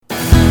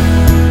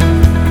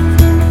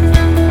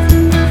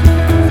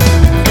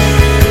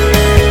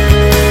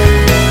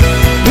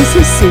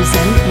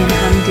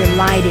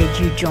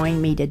you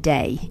joined me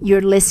today.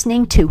 You're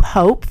listening to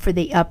Hope for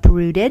the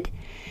Uprooted,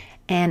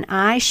 and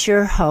I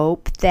sure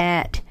hope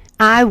that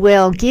I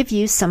will give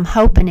you some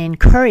hope and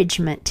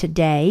encouragement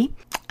today.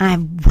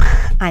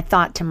 I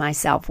thought to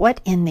myself, what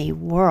in the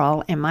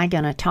world am I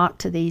going to talk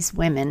to these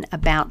women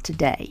about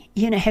today?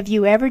 Have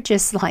you ever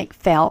just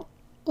felt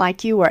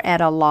like you were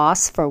at a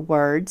loss for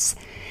words?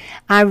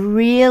 I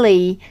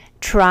really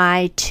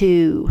try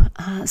to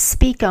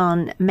speak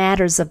on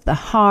matters of the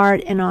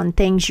heart and on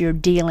things you're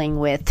dealing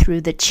with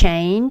through the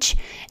change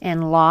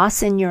and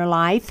loss in your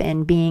life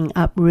and being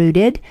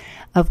uprooted.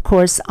 Of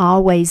course,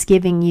 always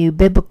giving you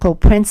biblical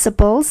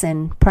principles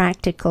and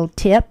practical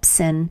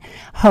tips and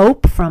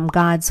hope from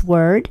God's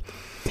Word.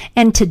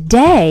 And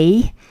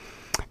today,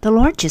 the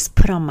Lord just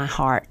put on my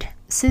heart,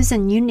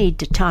 Susan, you need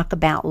to talk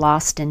about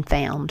lost and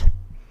found.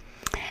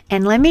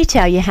 And let me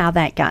tell you how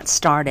that got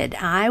started.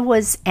 I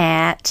was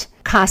at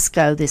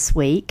Costco this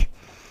week,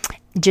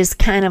 just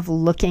kind of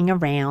looking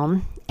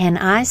around, and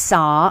I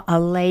saw a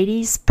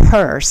lady's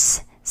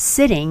purse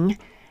sitting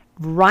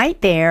right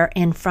there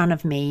in front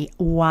of me,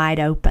 wide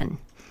open.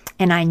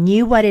 And I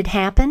knew what had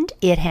happened.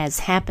 It has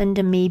happened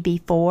to me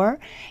before.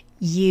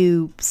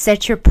 You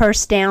set your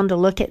purse down to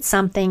look at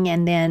something,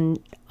 and then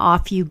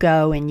off you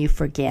go and you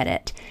forget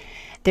it.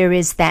 There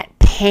is that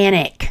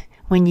panic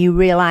when you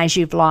realize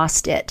you've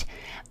lost it.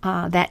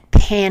 That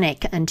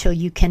panic until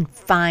you can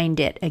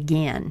find it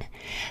again.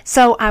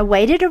 So I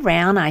waited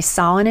around. I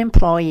saw an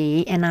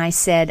employee and I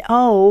said,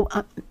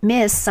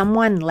 Miss,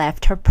 someone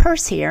left her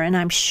purse here and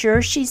I'm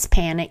sure she's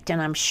panicked and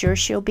I'm sure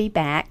she'll be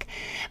back,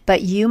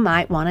 but you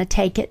might want to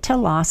take it to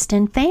Lost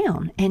and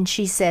Found. And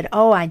she said,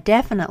 I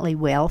definitely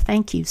will.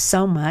 Thank you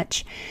so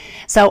much.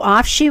 So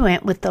off she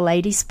went with the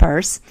lady's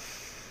purse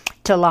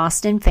to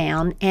Lost and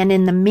Found, and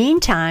in the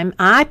meantime,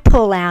 I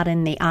pull out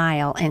in the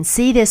aisle and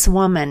see this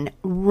woman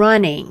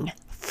running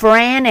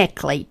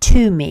frantically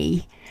to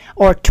me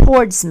or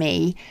towards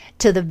me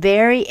to the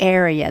very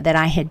area that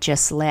I had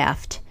just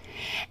left.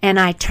 And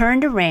I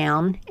turned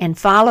around and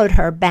followed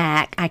her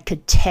back. I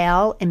could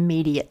tell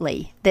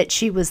immediately that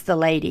she was the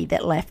lady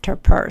that left her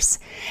purse.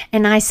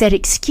 And I said,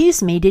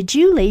 "Excuse me, did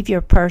you leave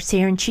your purse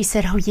here?" And she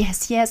said, "Oh,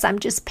 yes, I'm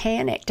just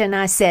panicked." And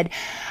I said,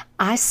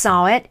 "I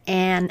saw it,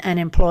 and an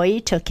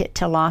employee took it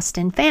to Lost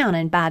and Found."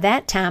 And by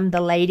that time, the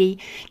lady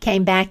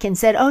came back and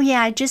said, "Oh,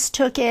 yeah, I just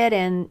took it,"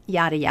 and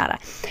yada, yada.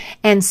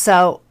 And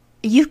so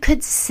I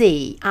could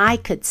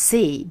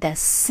see the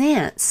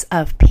sense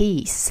of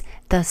peace,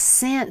 the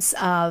sense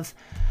of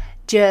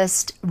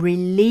just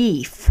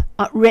relief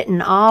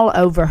written all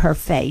over her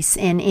face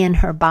and in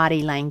her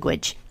body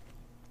language.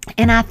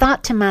 And I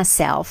thought to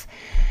myself,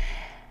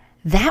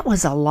 that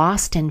was a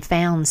lost and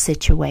found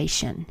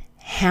situation.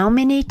 How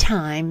many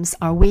times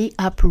are we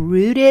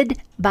uprooted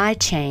by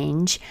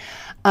change,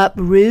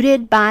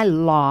 uprooted by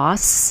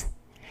loss?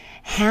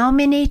 How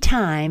many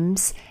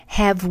times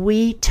have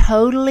we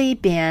totally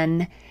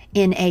been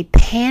in a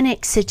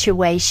panic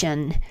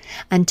situation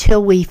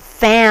until we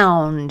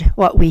found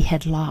what we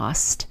had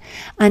lost,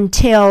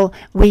 until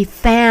we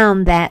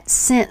found that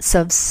sense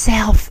of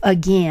self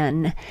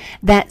again,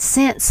 that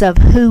sense of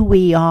who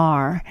we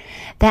are,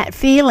 that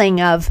feeling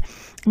of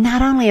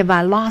not only have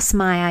I lost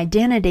my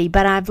identity,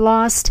 but I've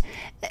lost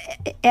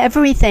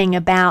everything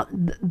about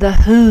the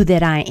who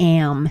that I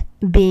am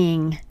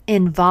being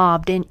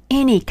involved in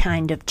any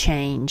kind of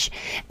change.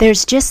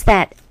 There's just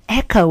that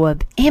echo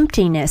of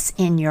emptiness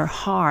in your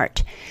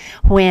heart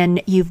when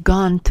you've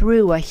gone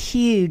through a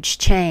huge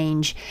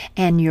change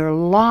and your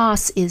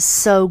loss is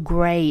so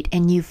great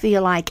and you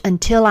feel like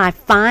until I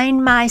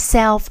find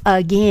myself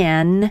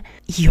again,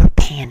 you're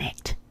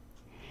panicked.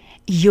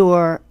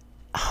 Your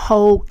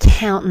whole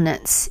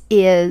countenance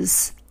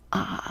is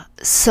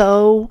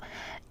so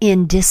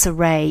in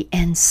disarray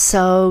and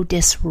so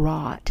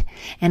distraught.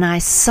 And I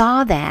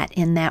saw that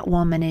in that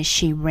woman as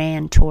she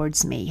ran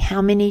towards me.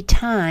 How many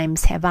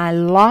times have I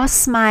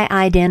lost my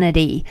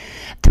identity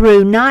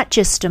through not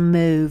just a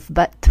move,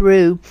 but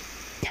through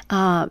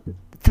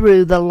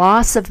the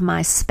loss of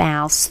my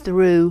spouse,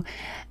 through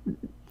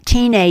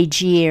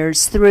teenage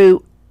years,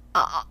 through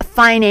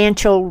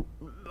financial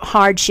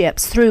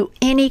hardships, through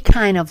any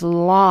kind of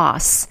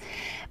loss,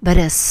 but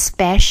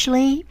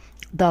especially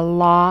the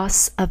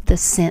loss of the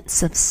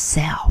sense of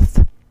self,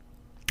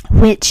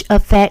 which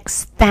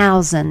affects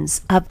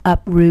thousands of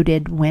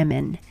uprooted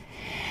women.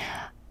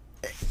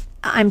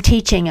 I'm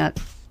teaching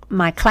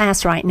my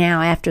class right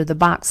now after the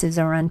boxes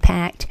are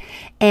unpacked,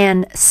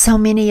 and so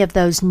many of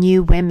those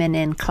new women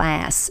in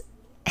class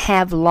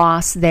have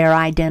lost their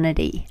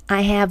identity.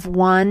 I have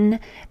one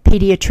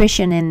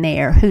pediatrician in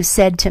there who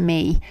said to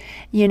me,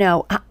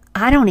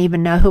 I don't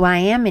even know who I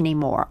am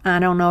anymore. I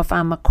don't know if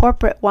I'm a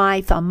corporate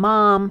wife, a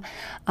mom,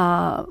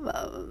 a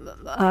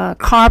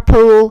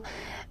carpool,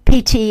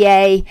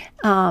 PTA,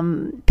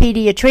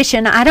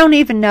 pediatrician. I don't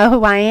even know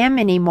who I am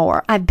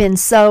anymore. I've been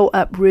so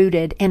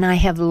uprooted and I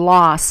have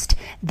lost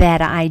that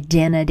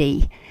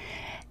identity.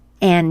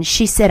 And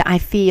she said, I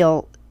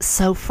feel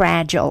so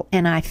fragile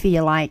and I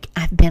feel like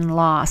I've been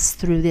lost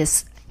through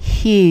this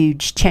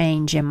huge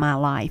change in my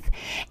life.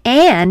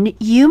 And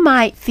you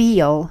might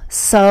feel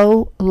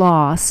so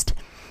lost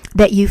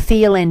that you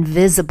feel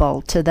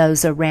invisible to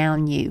those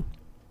around you.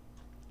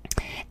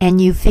 And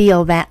you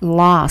feel that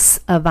loss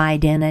of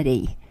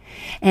identity.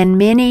 And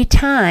many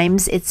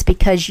times it's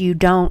because you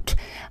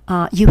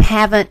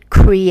haven't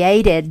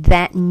created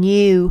that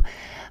new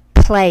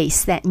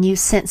place, that new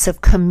sense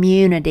of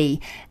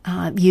community.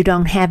 You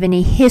don't have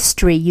any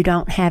history. You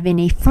don't have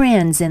any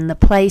friends in the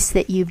place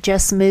that you've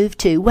just moved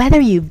to. Whether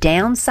you've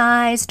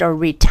downsized or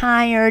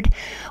retired,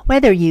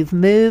 whether you've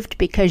moved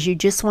because you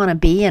just want to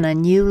be in a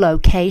new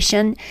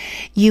location,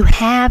 you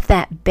have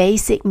that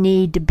basic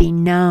need to be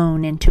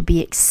known and to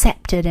be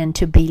accepted and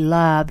to be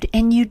loved.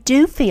 And you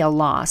do feel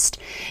lost.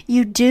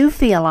 You do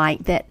feel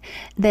like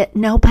that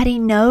nobody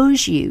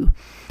knows you.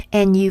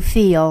 And you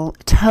feel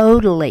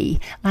totally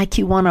like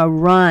you want to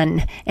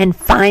run and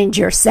find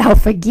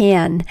yourself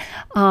again.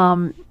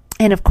 And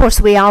of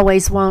course, we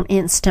always want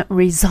instant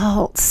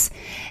results.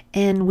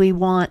 And we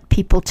want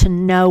people to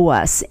know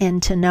us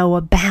and to know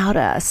about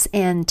us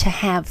and to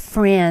have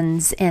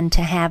friends and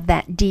to have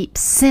that deep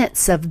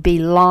sense of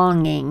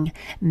belonging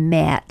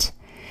met.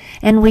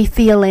 And we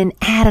feel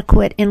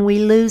inadequate and we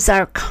lose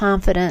our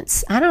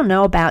confidence. I don't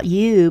know about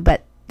you,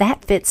 but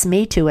that fits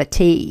me to a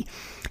T.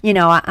 You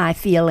know, I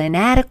feel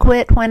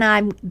inadequate when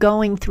I'm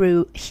going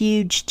through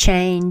huge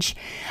change.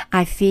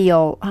 I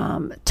feel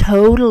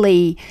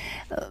totally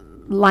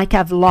like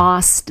I've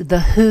lost the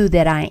who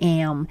that I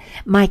am,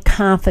 my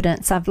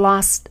confidence. I've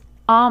lost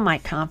all my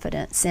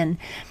confidence, and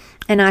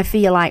I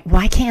feel like,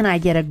 why can't I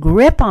get a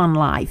grip on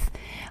life?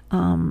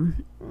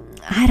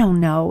 I don't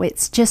know.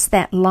 It's just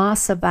that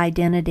loss of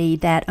identity,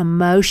 that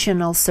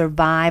emotional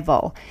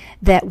survival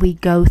that we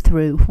go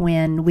through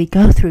when we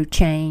go through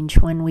change,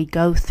 when we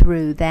go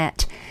through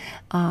that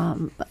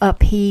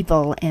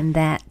upheaval and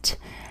that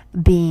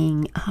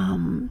being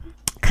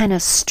kind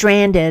of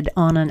stranded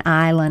on an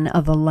island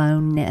of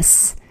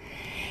aloneness.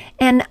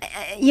 And,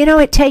 you know,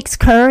 it takes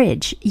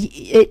courage.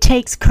 It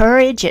takes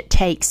courage. It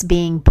takes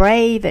being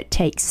brave. It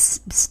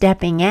takes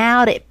stepping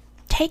out. It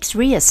takes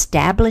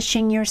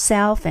reestablishing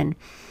yourself and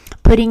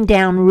putting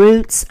down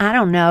roots. I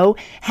don't know,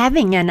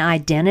 having an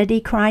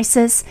identity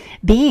crisis,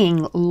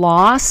 being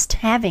lost,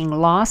 having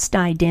lost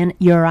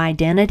your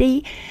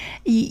identity,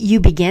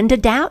 you begin to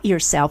doubt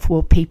yourself.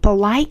 Will people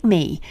like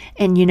me?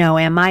 And, you know,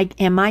 am I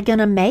going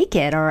to make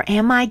it, or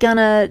am I going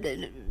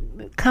to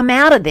come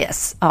out of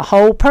this a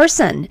whole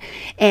person?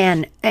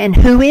 And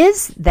who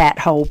is that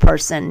whole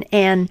person?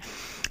 And,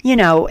 you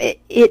know,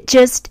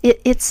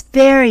 it's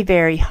very,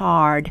 very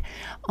hard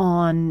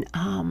on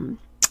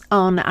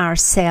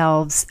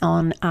ourselves,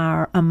 on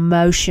our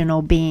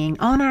emotional being,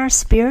 on our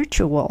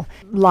spiritual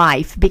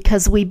life,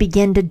 because we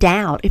begin to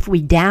doubt. If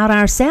we doubt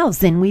ourselves,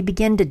 then we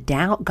begin to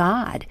doubt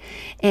God.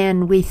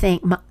 And we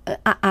think,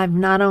 I've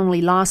not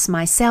only lost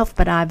myself,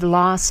 but I've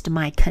lost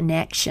my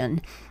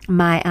connection,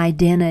 my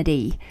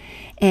identity.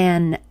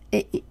 And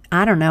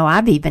I don't know,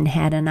 I've even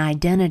had an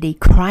identity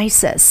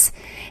crisis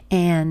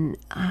and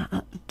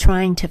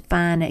trying to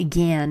find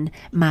again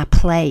my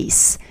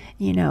place,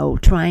 you know,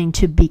 trying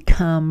to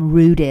become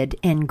rooted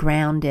and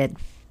grounded.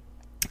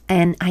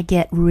 And I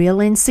get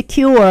real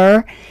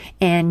insecure,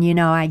 and, you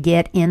know, I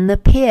get in the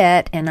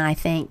pit and I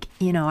think,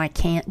 you know, I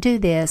can't do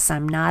this.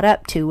 I'm not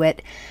up to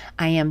it.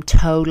 I am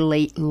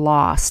totally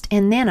lost.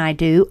 And then I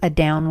do a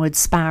downward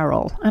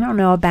spiral. I don't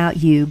know about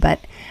you, but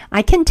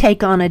I can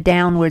take on a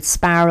downward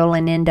spiral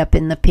and end up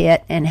in the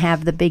pit and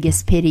have the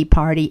biggest pity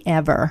party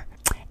ever.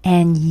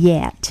 And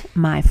yet,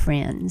 my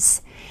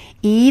friends,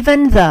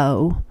 even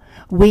though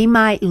we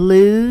might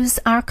lose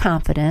our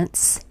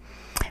confidence,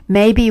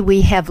 maybe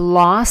we have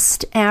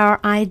lost our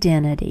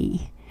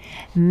identity,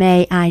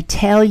 may I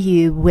tell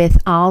you with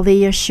all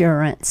the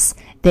assurance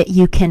that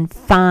you can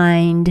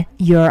find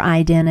your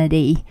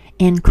identity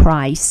in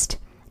Christ,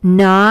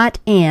 not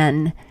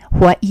in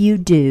what you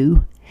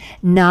do,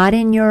 not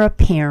in your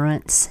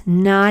appearance,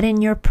 not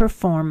in your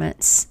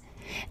performance,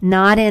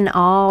 not in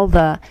all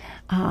the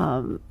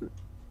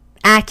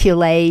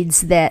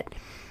accolades that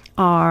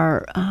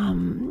are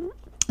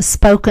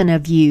spoken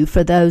of you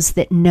for those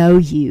that know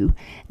you,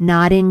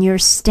 not in your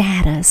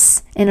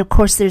status. And of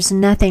course, there's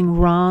nothing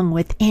wrong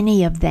with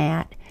any of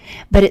that,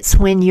 but it's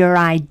when your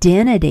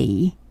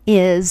identity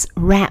is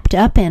wrapped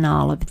up in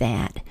all of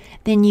that,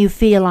 then you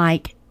feel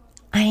like,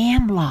 I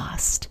am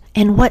lost.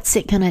 And what's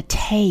it going to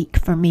take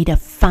for me to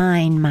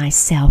find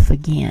myself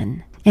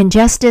again? And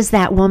just as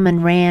that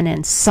woman ran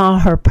and saw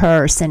her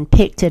purse and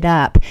picked it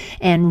up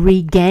and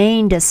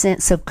regained a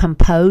sense of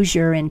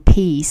composure and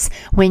peace,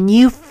 when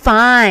you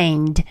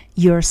find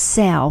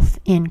yourself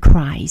in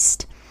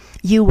Christ,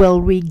 you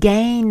will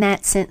regain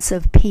that sense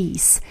of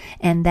peace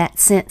and that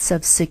sense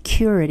of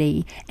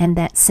security and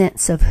that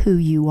sense of who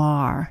you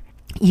are.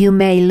 You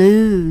may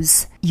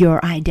lose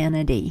your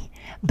identity,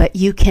 but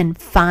you can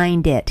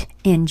find it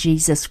in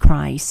Jesus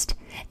Christ.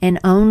 And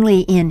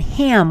only in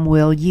Him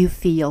will you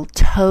feel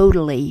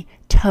totally,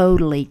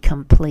 totally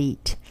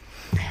complete.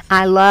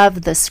 I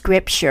love the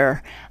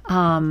scripture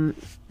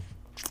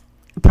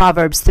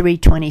Proverbs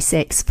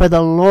 3:26, for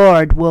the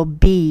Lord will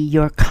be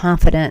your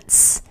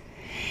confidence.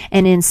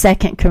 And in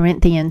 2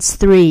 Corinthians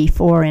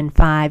 3:4 and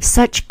 5,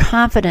 such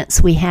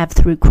confidence we have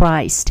through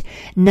Christ,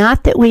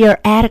 not that we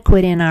are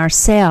adequate in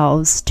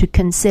ourselves to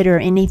consider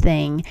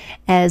anything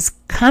as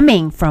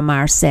coming from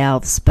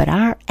ourselves, but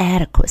our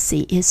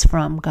adequacy is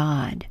from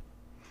God.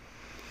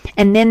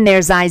 And then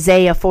there's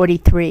Isaiah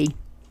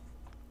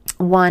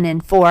 43:1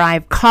 and 4, I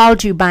have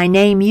called you by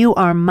name, you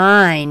are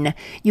mine,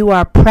 you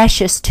are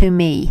precious to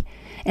me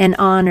and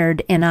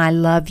honored, and I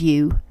love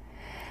you.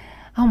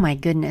 Oh my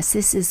goodness,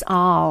 this is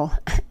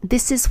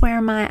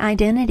where my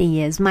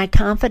identity is, my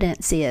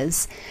confidence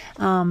is.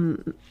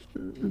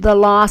 The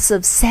loss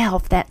of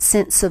self, that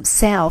sense of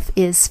self,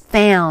 is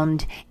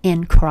found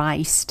in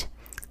Christ.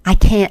 I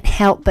can't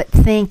help but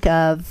think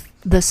of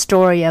the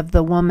story of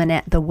the woman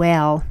at the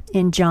well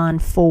in John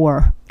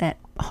 4,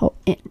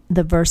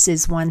 the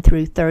verses 1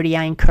 through 30.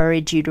 I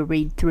encourage you to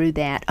read through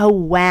that. Oh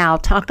wow,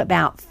 talk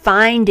about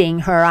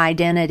finding her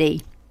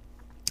identity.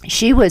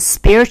 She was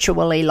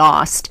spiritually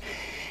lost,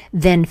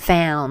 then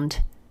found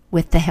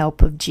with the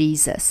help of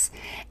Jesus.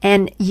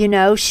 And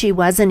she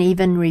wasn't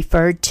even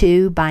referred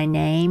to by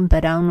name,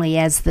 but only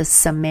as the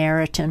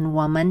Samaritan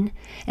woman.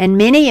 And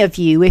many of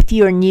you, if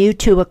you're new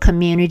to a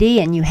community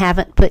and you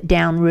haven't put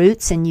down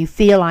roots and you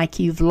feel like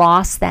you've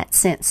lost that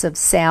sense of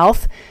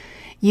self,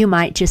 you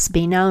might just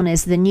be known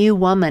as the new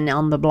woman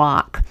on the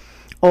block,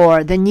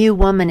 or the new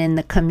woman in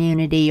the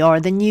community, or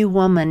the new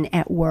woman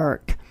at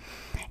work.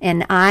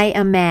 And I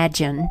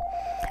imagine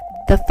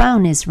the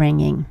phone is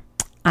ringing.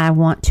 I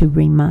want to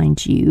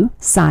remind you,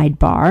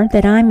 sidebar,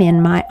 that I'm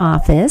in my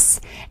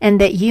office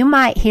and that you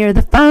might hear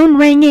the phone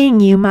ringing,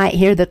 you might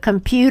hear the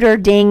computer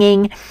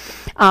dinging,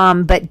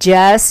 but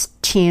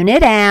just tune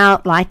it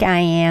out like I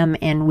am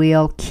and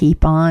we'll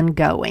keep on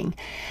going.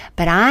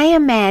 But I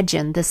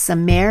imagine the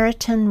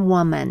Samaritan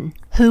woman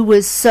who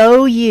was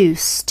so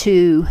used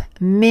to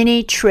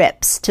many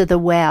trips to the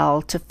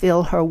well to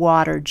fill her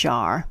water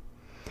jar,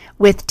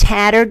 with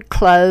tattered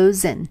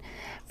clothes and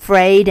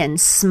frayed and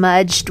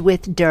smudged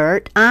with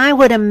dirt, I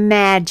would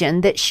imagine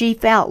that she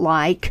felt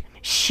like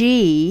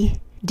she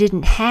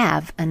didn't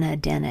have an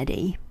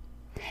identity.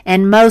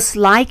 And most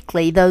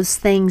likely those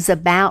things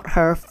about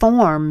her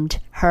formed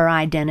her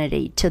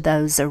identity to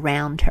those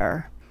around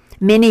her.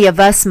 Many of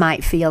us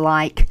might feel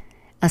like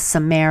a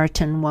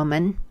Samaritan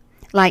woman,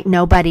 like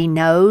nobody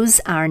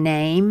knows our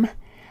name,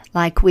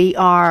 like we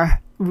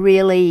are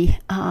really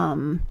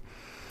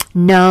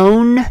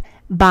known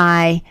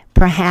by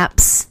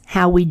perhaps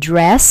how we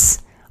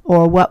dress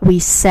or what we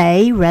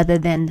say rather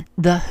than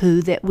the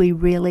who that we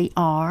really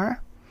are.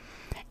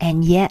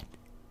 And yet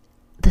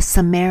the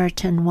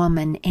Samaritan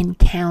woman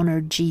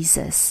encountered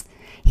Jesus.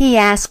 He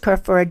asked her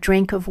for a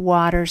drink of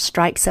water,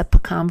 strikes up a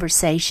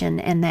conversation,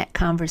 and that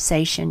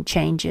conversation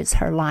changes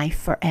her life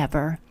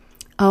forever.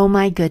 Oh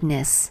my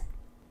goodness.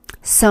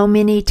 So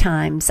many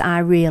times I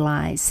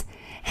realize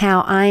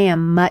how I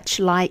am much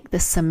like the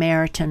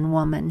Samaritan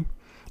woman,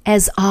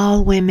 as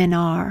all women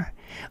are.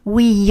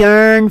 We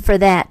yearn for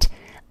that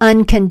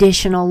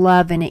unconditional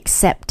love and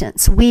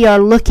acceptance. We are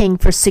looking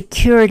for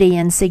security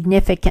and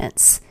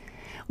significance.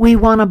 We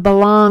want to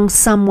belong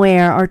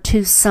somewhere or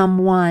to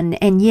someone,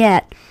 and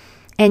yet,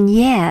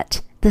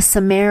 the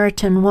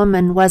Samaritan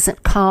woman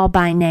wasn't called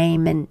by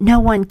name, and no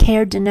one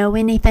cared to know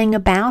anything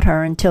about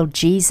her until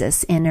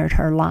Jesus entered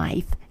her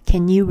life.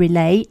 Can you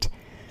relate?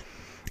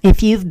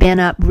 If you've been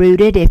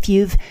uprooted, if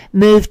you've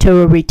moved to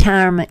a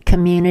retirement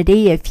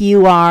community, if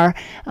you are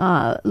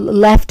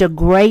left a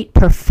great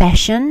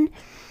profession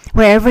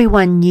where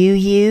everyone knew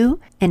you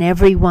and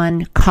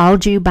everyone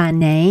called you by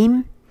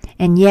name,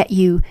 and yet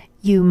you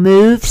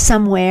moved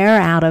somewhere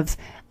out of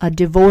a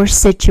divorce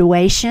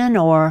situation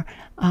or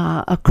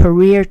a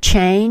career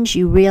change,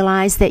 you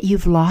realize that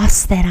you've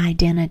lost that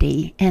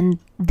identity, and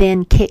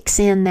then kicks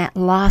in that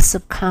loss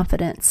of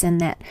confidence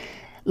and that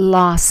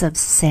loss of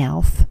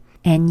self.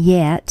 And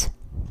yet,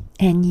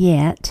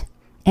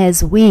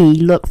 as we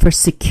look for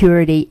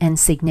security and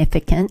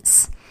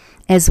significance,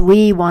 as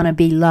we want to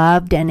be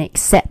loved and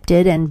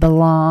accepted and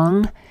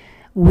belong,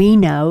 we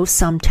know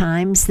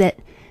sometimes that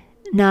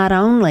not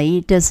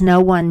only does no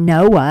one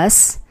know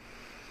us,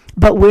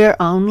 but we're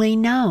only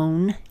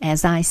known,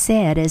 as I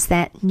said, as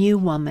that new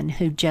woman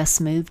who just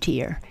moved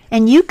here.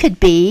 And you could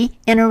be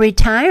in a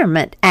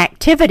retirement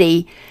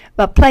activity,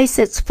 a place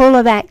that's full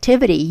of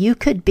activity. You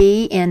could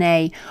be in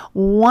a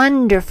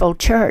wonderful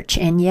church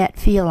and yet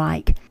feel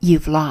like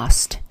you've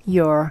lost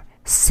your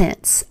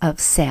sense of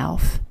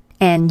self,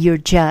 and you're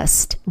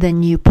just the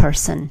new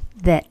person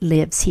that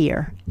lives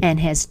here and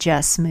has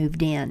just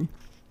moved in.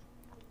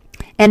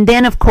 And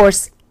then, of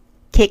course,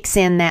 kicks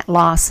in that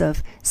loss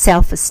of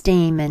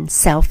self-esteem and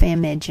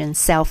self-image and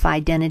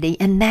self-identity.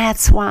 And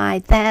that's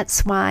why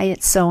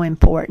it's so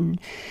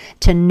important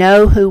to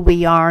know who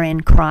we are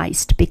in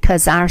Christ,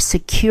 because our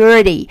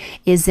security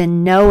is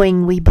in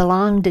knowing we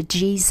belong to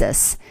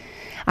Jesus.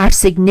 Our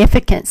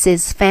significance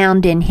is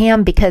found in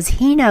Him because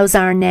He knows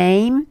our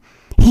name.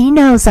 He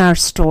knows our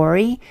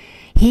story.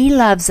 He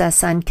loves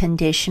us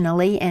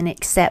unconditionally and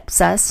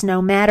accepts us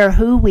no matter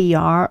who we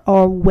are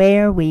or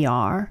where we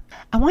are.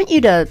 I want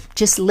you to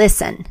just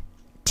listen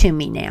to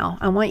me now.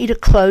 I want you to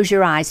close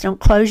your eyes. Don't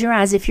close your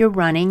eyes if you're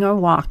running or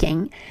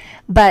walking,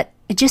 but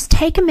just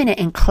take a minute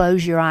and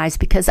close your eyes,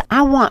 because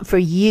I want for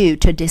you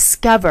to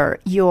discover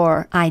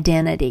your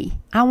identity.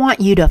 I want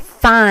you to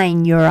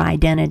find your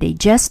identity,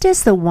 just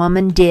as the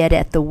woman did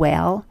at the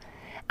well.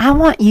 I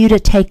want you to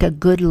take a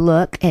good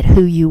look at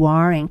who you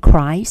are in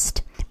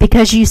Christ,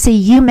 because you see,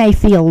 you may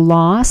feel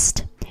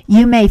lost.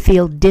 You may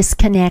feel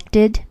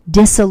disconnected,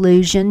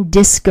 disillusioned,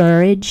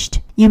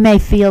 discouraged. You may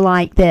feel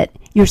like that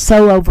you're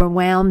so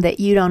overwhelmed that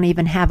you don't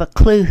even have a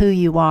clue who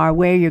you are,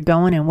 where you're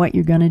going, and what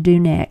you're going to do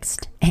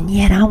next. And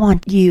yet I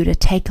want you to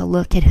take a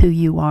look at who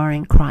you are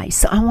in Christ.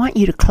 So I want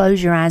you to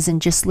close your eyes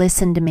and just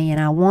listen to me, and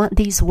I want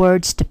these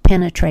words to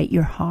penetrate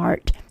your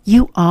heart.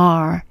 You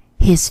are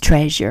His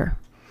treasure.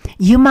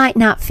 You might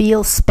not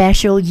feel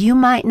special. You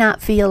might not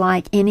feel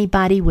like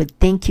anybody would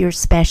think you're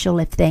special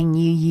if they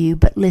knew you.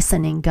 But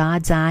listen, in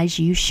God's eyes,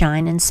 you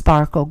shine and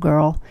sparkle,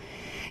 girl.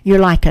 You're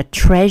like a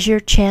treasure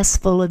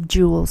chest full of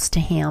jewels to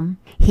Him.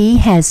 He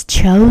has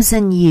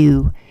chosen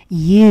you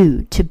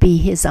to be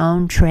His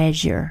own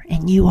treasure,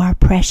 and you are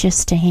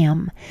precious to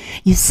Him.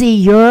 You see,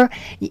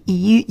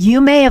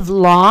 you may have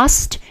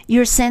lost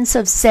your sense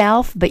of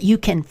self, but you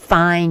can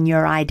find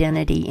your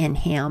identity in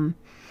Him.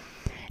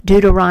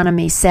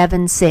 Deuteronomy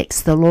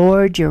 7:6, the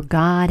Lord your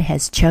God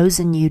has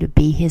chosen you to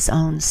be His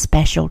own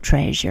special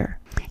treasure.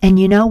 And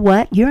you know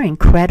what? You're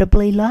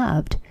incredibly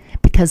loved,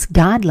 because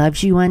God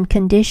loves you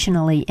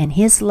unconditionally, and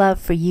His love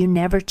for you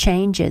never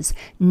changes.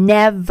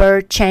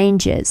 Never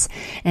changes.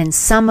 And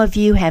some of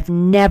you have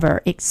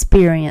never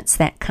experienced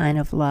that kind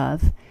of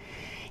love.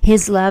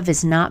 His love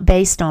is not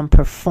based on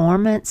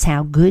performance,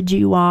 how good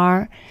you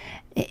are,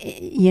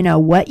 you know,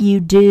 what you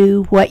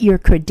do, what your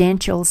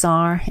credentials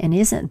are, and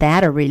isn't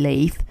that a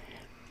relief?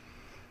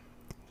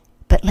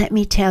 But let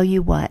me tell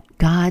you what,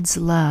 God's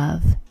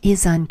love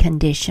is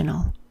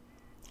unconditional,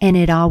 and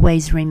it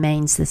always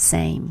remains the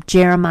same.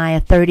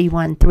 Jeremiah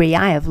 31:3,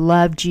 I have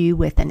loved you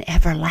with an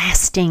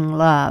everlasting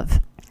love.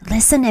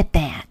 Listen at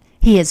that.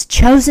 He has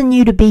chosen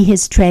you to be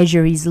His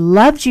treasure. He's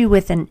loved you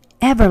with an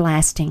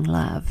everlasting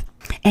love.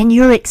 And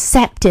you're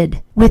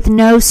accepted with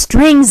no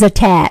strings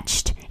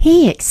attached.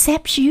 He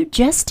accepts you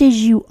just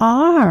as you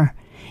are.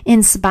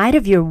 In spite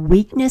of your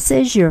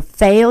weaknesses, your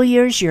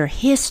failures, your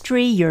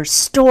history, your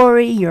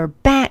story, your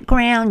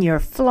background, your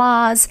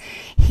flaws,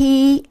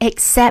 He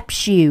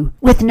accepts you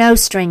with no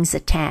strings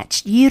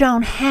attached. You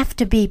don't have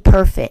to be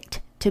perfect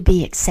to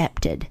be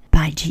accepted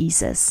by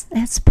Jesus.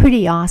 That's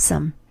pretty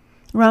awesome.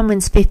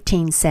 Romans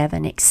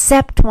 15:7,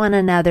 accept one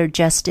another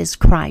just as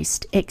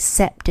Christ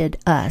accepted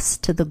us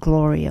to the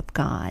glory of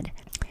God.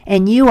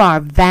 And you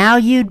are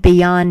valued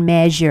beyond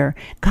measure.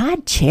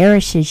 God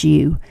cherishes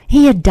you.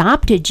 He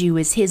adopted you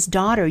as His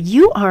daughter.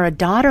 You are a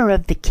daughter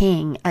of the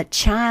King, a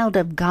child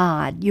of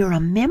God. You're a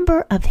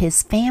member of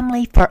His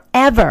family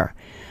forever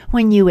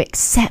when you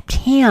accept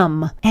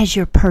Him as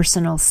your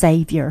personal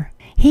Savior.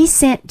 He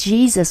sent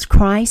Jesus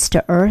Christ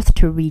to earth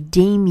to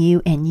redeem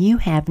you, and you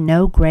have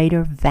no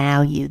greater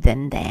value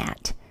than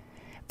that.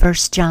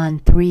 1 John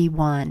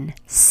 3:1,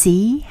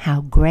 see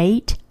how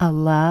great a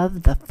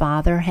love the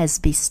Father has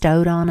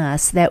bestowed on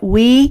us, that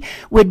we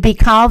would be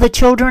called the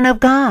children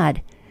of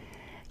God.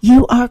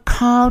 You are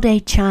called a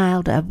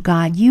child of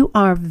God. You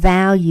are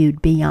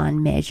valued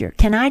beyond measure.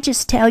 Can I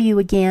just tell you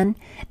again,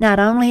 not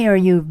only are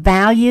you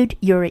valued,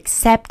 you're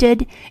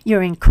accepted,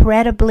 you're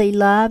incredibly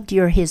loved,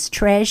 you're His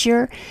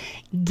treasure.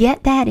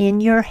 Get that in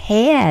your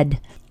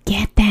head.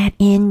 Get that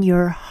in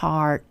your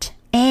heart.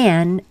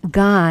 And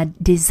God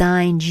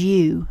designed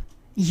you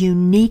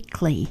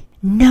uniquely.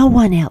 No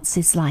one else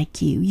is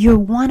like you. You're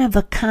one of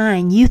a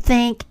kind. You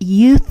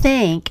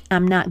think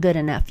I'm not good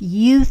enough.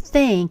 You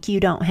think you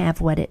don't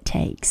have what it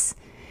takes.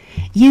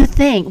 You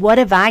think, what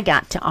have I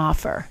got to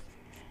offer?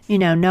 You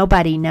know,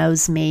 nobody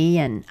knows me,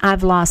 and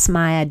I've lost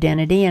my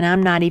identity, and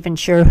I'm not even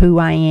sure who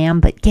I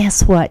am. But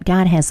guess what?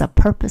 God has a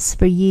purpose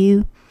for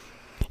you.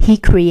 He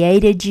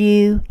created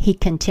you. He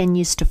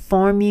continues to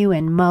form you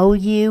and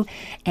mold you,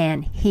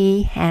 and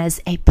He has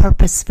a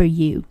purpose for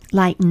you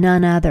like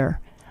none other.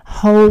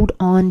 Hold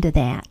on to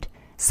that.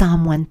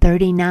 Psalm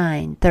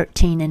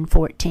 139:13 and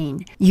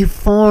 14. You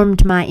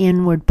formed my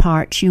inward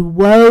parts. You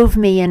wove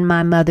me in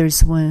my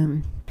mother's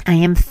womb. I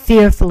am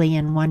fearfully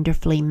and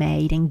wonderfully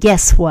made. And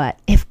guess what?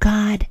 If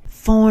God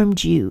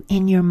formed you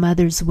in your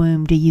mother's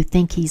womb, do you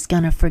think He's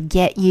going to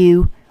forget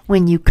you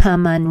when you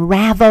come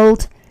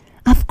unraveled?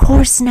 Of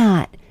course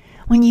not.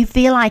 When you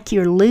feel like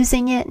you're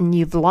losing it and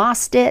you've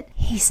lost it,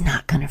 He's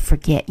not going to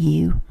forget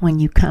you when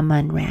you come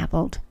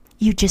unraveled.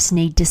 You just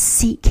need to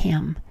seek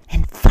Him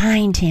and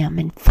find Him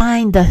and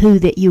find the who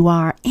that you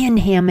are in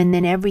Him, and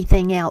then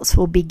everything else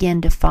will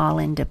begin to fall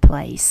into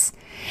place.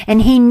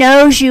 And He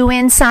knows you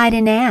inside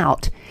and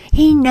out.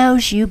 He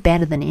knows you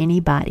better than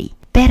anybody,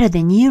 better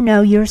than you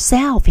know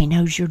yourself. He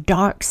knows your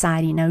dark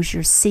side. He knows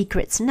your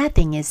secrets.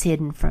 Nothing is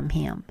hidden from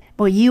Him.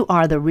 Well, you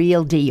are the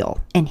real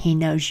deal, and He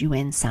knows you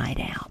inside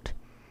out.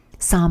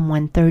 Psalm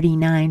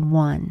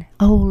 139:1.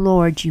 O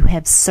Lord, you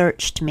have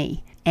searched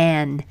me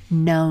and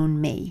known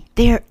me.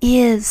 There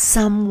is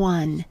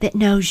someone that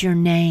knows your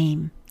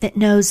name, that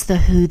knows the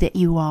who that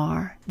you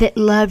are, that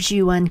loves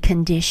you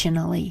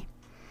unconditionally.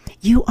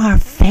 You are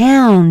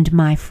found,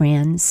 my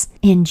friends,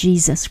 in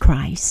Jesus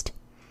Christ.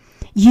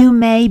 You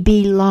may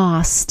be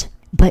lost,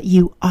 but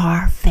you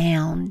are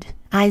found.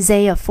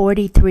 Isaiah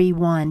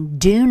 43:1.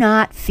 Do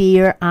not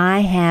fear,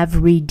 I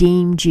have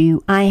redeemed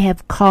you. I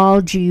have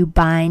called you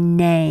by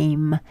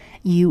name.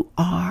 You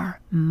are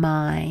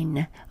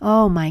mine.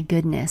 Oh my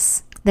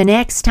goodness. The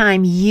next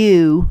time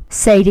you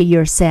say to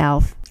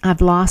yourself, I've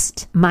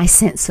lost my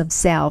sense of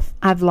self.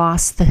 I've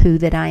lost the who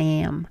that I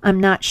am. I'm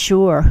not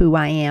sure who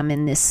I am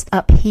in this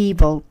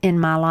upheaval in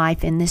my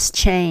life, in this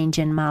change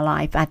in my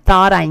life. I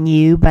thought I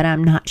knew, but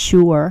I'm not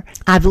sure.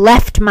 I've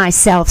left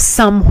myself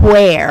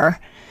somewhere,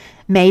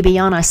 maybe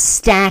on a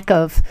stack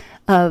of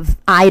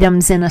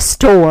items in a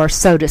store,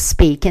 so to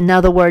speak. In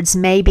other words,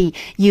 maybe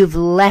you've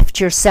left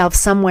yourself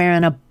somewhere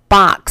in a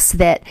box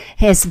that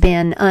has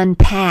been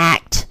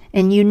unpacked,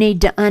 and you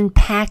need to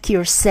unpack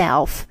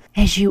yourself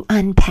as you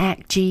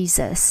unpack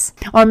Jesus.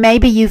 Or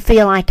maybe you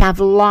feel like I've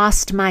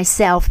lost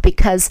myself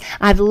because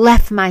I've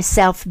left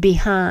myself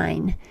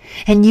behind,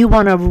 and you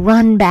want to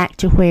run back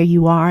to where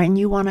you are and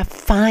you want to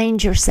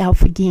find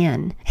yourself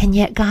again. And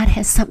yet God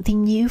has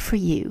something new for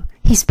you.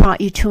 He's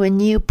brought you to a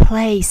new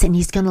place, and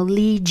He's going to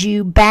lead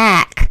you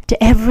back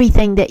to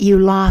everything that you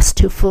lost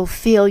to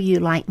fulfill you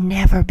like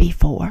never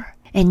before.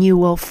 And you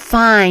will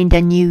find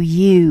a new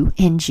you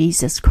in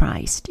Jesus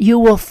Christ. You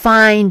will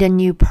find a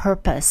new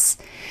purpose.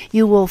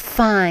 You will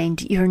find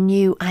your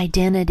new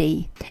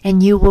identity.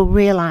 And you will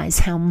realize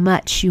how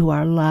much you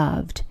are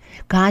loved.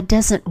 God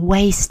doesn't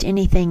waste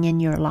anything in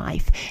your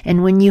life.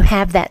 And when you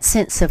have that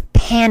sense of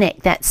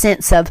panic, that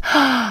sense of,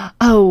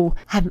 oh,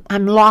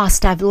 I'm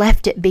lost, I've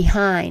left it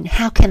behind,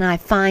 how can I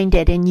find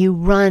it? And you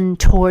run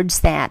towards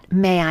that.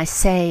 May I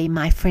say,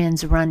 my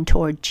friends, run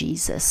toward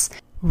Jesus.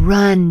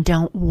 Run,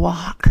 don't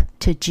walk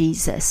to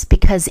Jesus,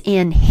 because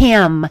in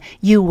Him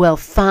you will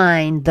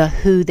find the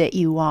who that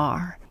you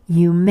are.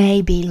 You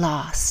may be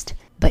lost,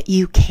 but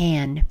you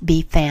can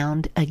be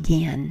found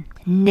again.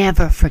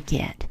 Never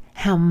forget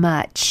how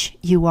much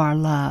you are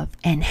loved,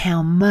 and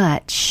how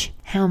much,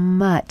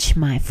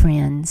 my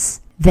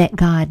friends, that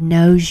God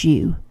knows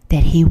you,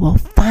 that He will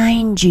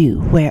find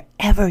you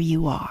wherever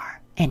you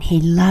are. And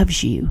He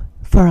loves you.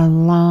 For a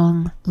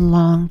long,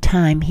 long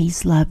time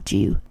He's loved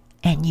you.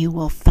 And you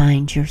will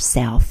find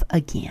yourself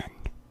again.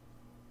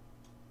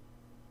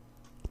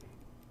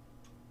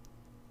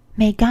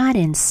 May God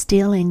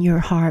instill in your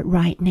heart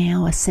right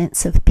now a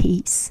sense of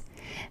peace.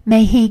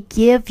 May He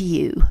give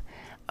you,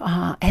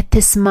 at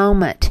this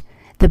moment,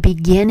 the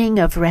beginning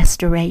of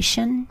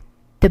restoration,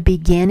 the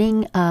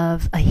beginning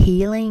of a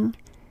healing,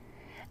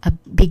 a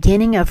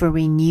beginning of a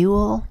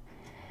renewal.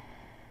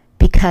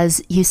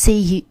 Because you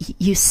see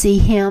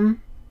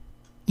Him.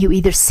 You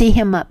either see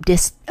Him up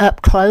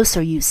close,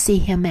 or you see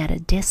Him at a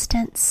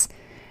distance,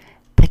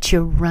 but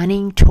you're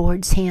running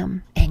towards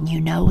Him, and you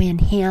know in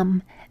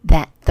Him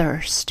that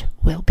thirst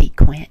will be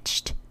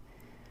quenched.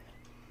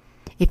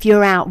 If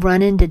you're out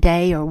running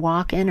today, or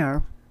walking,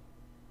 or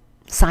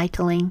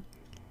cycling,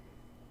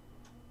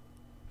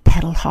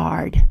 pedal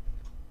hard,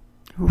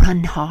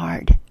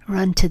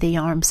 run to the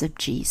arms of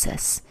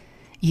Jesus.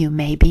 You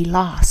may be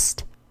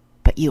lost,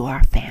 but you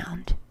are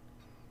found.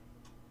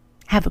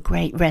 Have a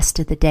great rest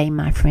of the day,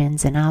 my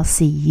friends, and I'll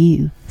see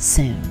you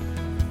soon.